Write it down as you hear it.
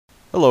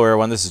Hello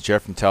everyone, this is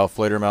Jeff from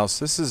TAOFLEDERMAUS.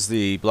 This is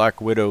the black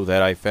widow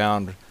that I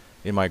found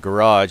in my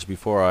garage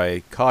before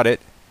I caught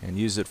it and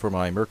used it for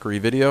my Mercury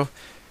video.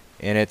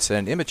 And it's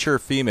an immature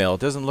female.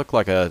 It doesn't look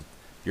like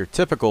your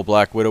typical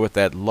black widow with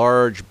that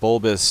large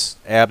bulbous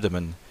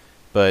abdomen,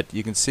 but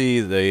you can see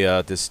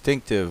the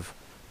distinctive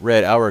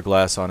red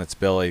hourglass on its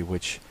belly,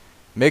 which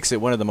makes it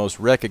one of the most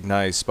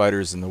recognized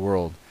spiders in the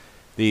world.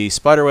 The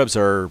spider webs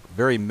are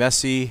very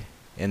messy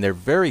and they're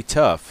very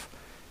tough.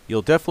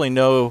 You'll definitely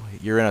know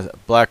you're in a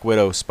black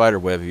widow spider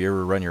web if you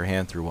ever run your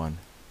hand through one.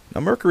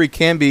 Now, mercury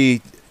can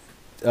be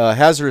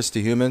hazardous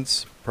to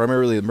humans,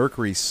 primarily the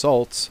mercury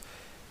salts,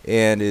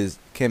 and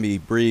can be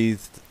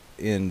breathed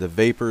in the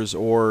vapors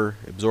or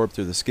absorbed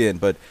through the skin.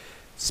 But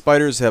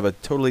spiders have a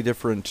totally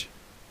different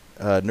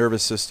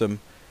nervous system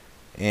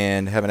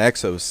and have an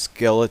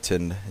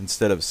exoskeleton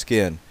instead of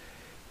skin.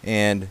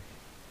 And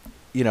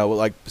you know,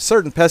 like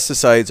certain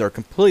pesticides are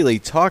completely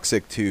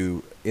toxic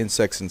to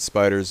insects and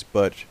spiders,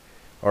 but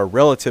are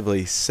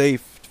relatively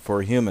safe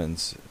for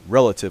humans,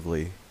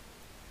 relatively.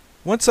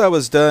 Once I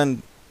was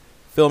done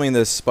filming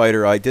this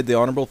spider, I did the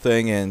honorable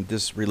thing and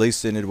just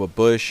released it into a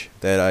bush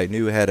that I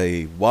knew had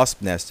a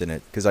wasp nest in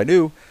it, because I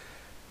knew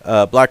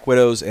black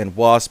widows and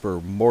wasps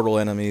are mortal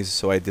enemies,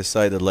 so I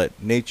decided to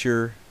let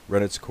nature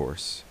run its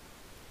course.